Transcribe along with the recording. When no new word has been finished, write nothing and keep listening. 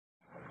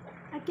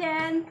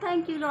Again,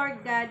 thank you, Lord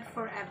God,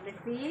 for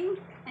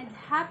everything. And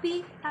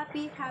happy,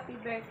 happy, happy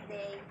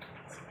birthday.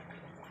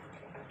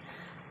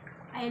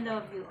 I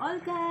love you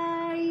all,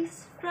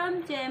 guys.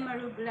 From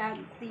Gemaru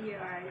Vlog to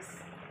yours.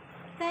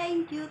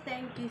 Thank you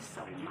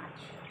so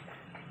much.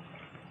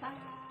 Bye.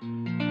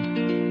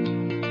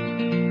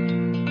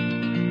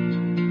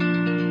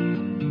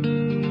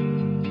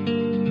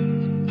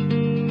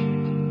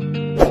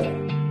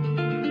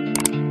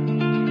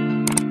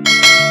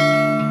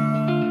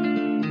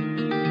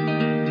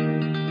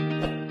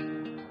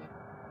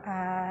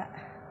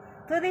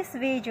 To this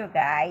video,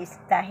 guys,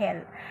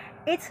 dahil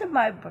it's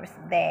my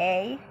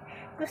birthday,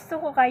 gusto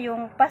ko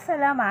kayong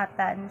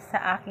pasalamatan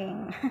sa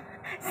aking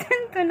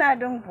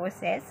sintonadong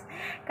boses.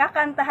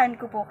 Kakantahan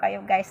ko po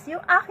kayo, guys,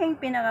 yung aking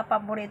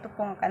pinaka-paborito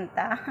pong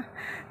kanta.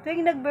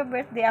 Tuwing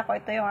nagbe-birthday ako,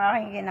 ito yung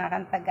aking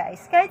kinakanta,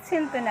 guys, kahit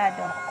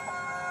sintonado.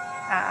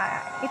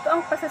 Ito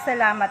ang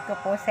pasasalamat ko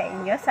po sa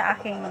inyo sa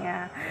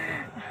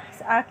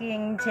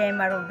aking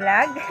Gemaru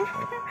Vlog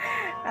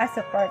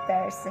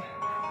supporters.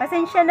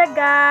 Pasensya na,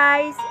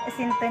 guys,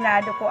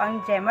 sintonado ko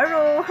ang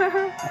Gemaru.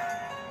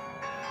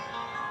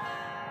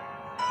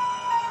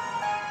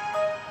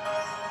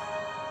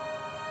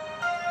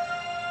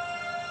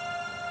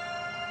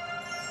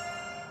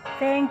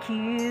 Thank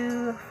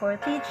you for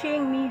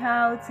teaching me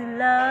how to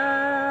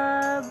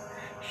love,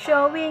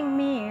 showing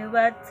me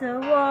what the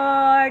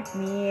word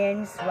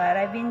means, what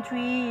I've been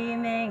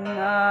dreaming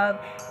of.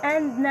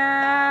 And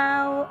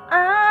now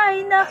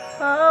I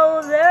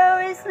know there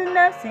is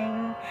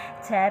nothing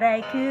that I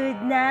could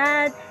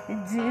not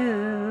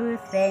do.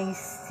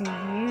 Thanks to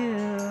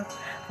you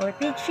for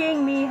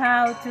teaching me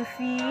how to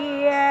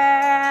feel,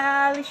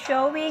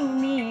 showing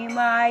me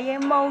my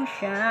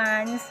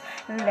emotions,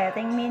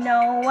 letting me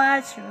know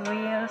what's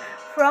real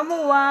from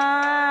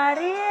what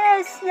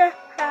is not.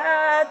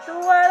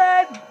 What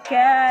I've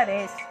got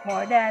is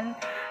more than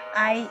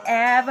I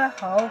ever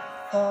hoped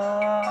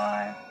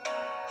for,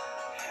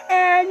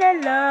 and a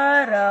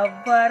lot of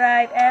what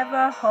I've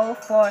ever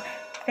hoped for,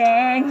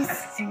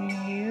 thanks to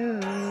you.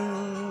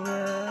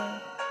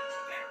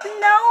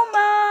 No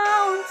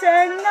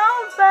mountain, no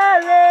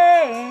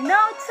valley, no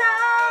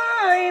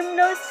time,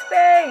 no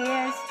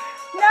space,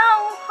 no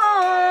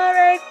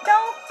heartache, no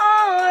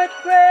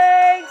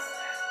heartbreaks,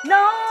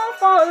 no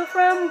fall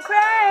from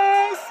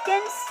grace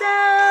can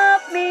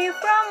stop me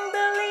from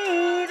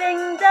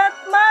believing that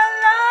my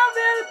love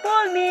will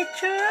pull me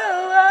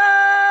through.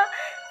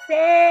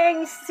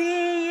 Thanks to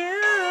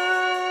you.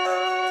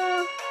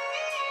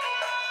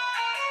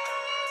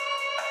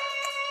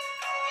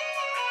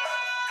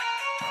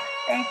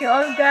 Thank you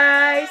all,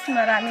 guys.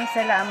 Maraming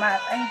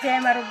salamat. Ang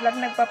Gemaru Vlog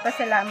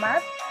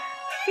nagpapasalamat.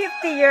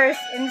 50 years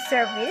in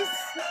service.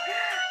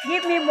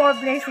 Give me more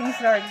blessings,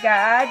 Lord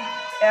God.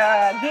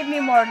 Give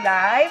me more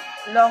life.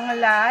 Long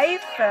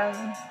life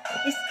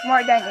is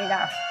more than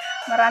enough.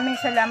 Maraming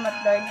salamat,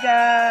 Lord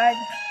God.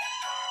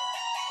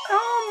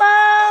 No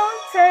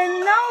mountain,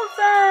 no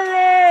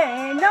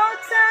valley, no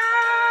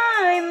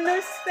time, no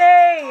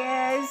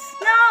space,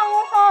 no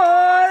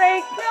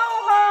heartache, no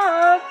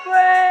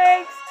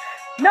heartbreaks,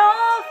 no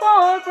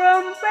fall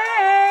from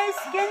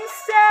grace can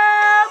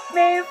stop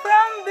me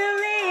from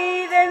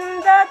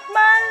believing that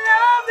my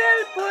love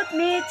will put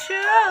me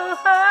through.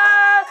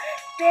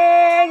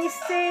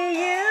 Thanks to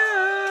you.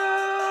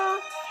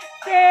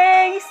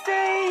 Thanks to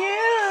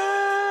you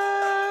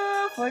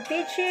for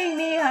teaching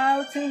me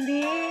how to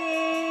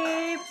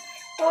live,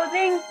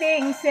 putting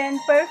things in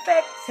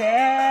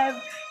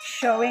perspective,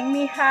 showing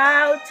me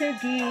how to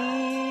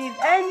give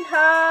and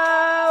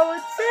how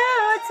to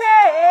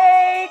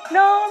take.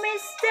 No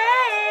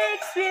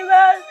mistakes, we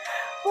will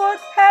put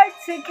her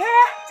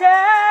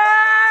together.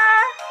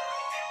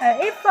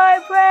 If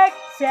I break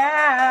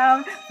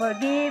down,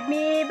 forgive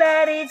me,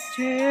 but it's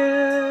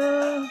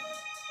true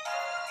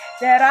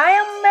that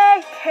I am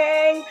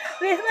making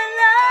with my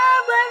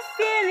love I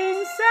feel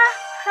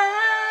inside.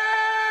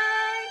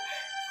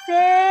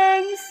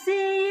 Thanks to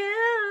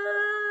you.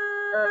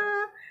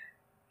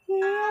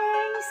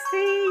 Thanks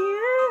to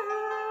you.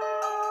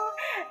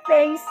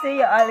 Thanks to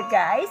you all,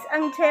 guys.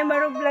 Ang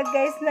Gemaru Vlog,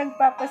 guys,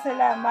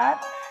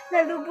 nagpapasalamat.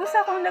 Nalubos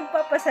akong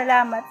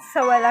nagpapasalamat sa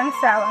walang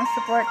sawang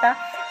suporta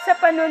sa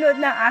panunod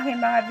ng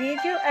aking mga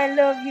video. I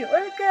love you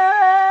all,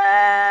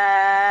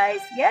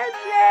 guys. God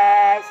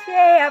bless.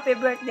 Yay, happy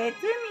birthday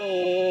to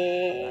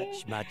me.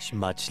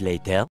 Much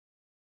later.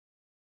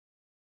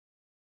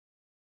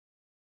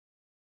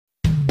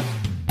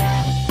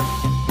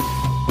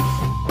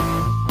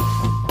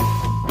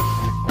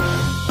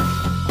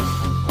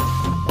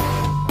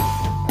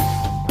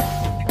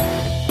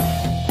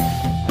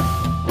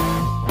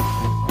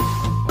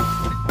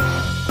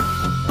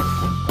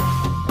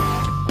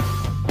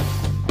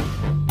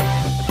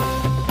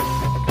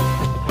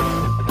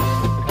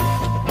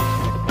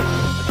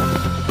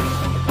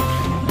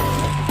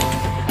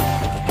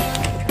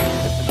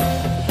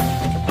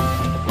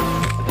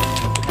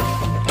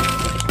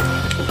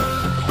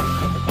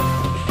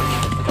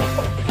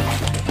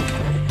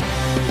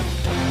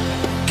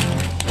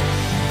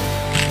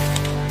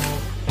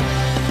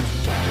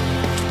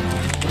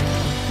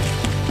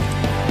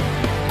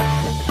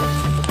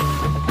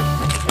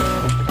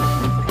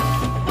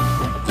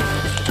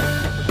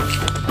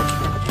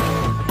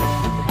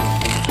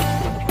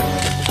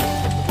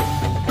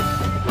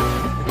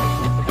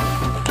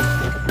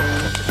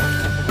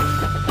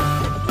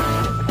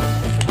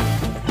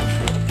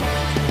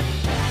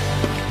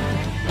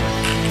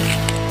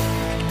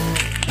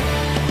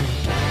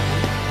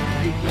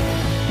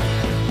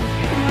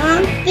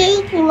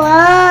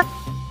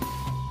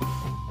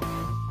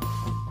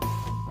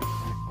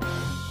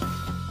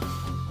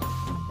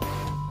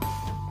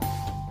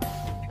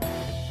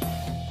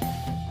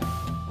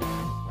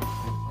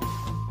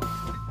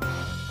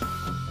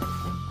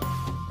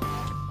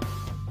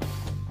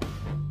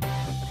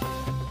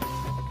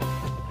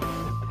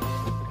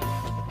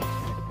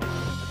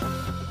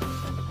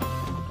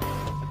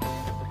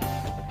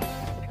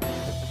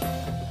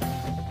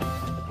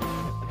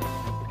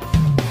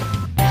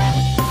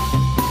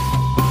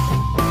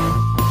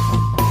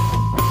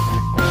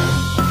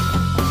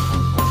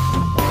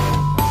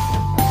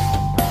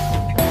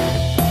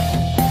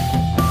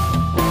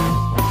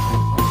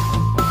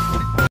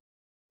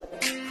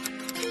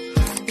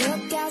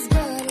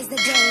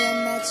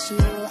 without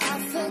you. I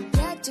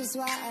forget just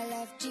why I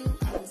left you.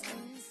 I was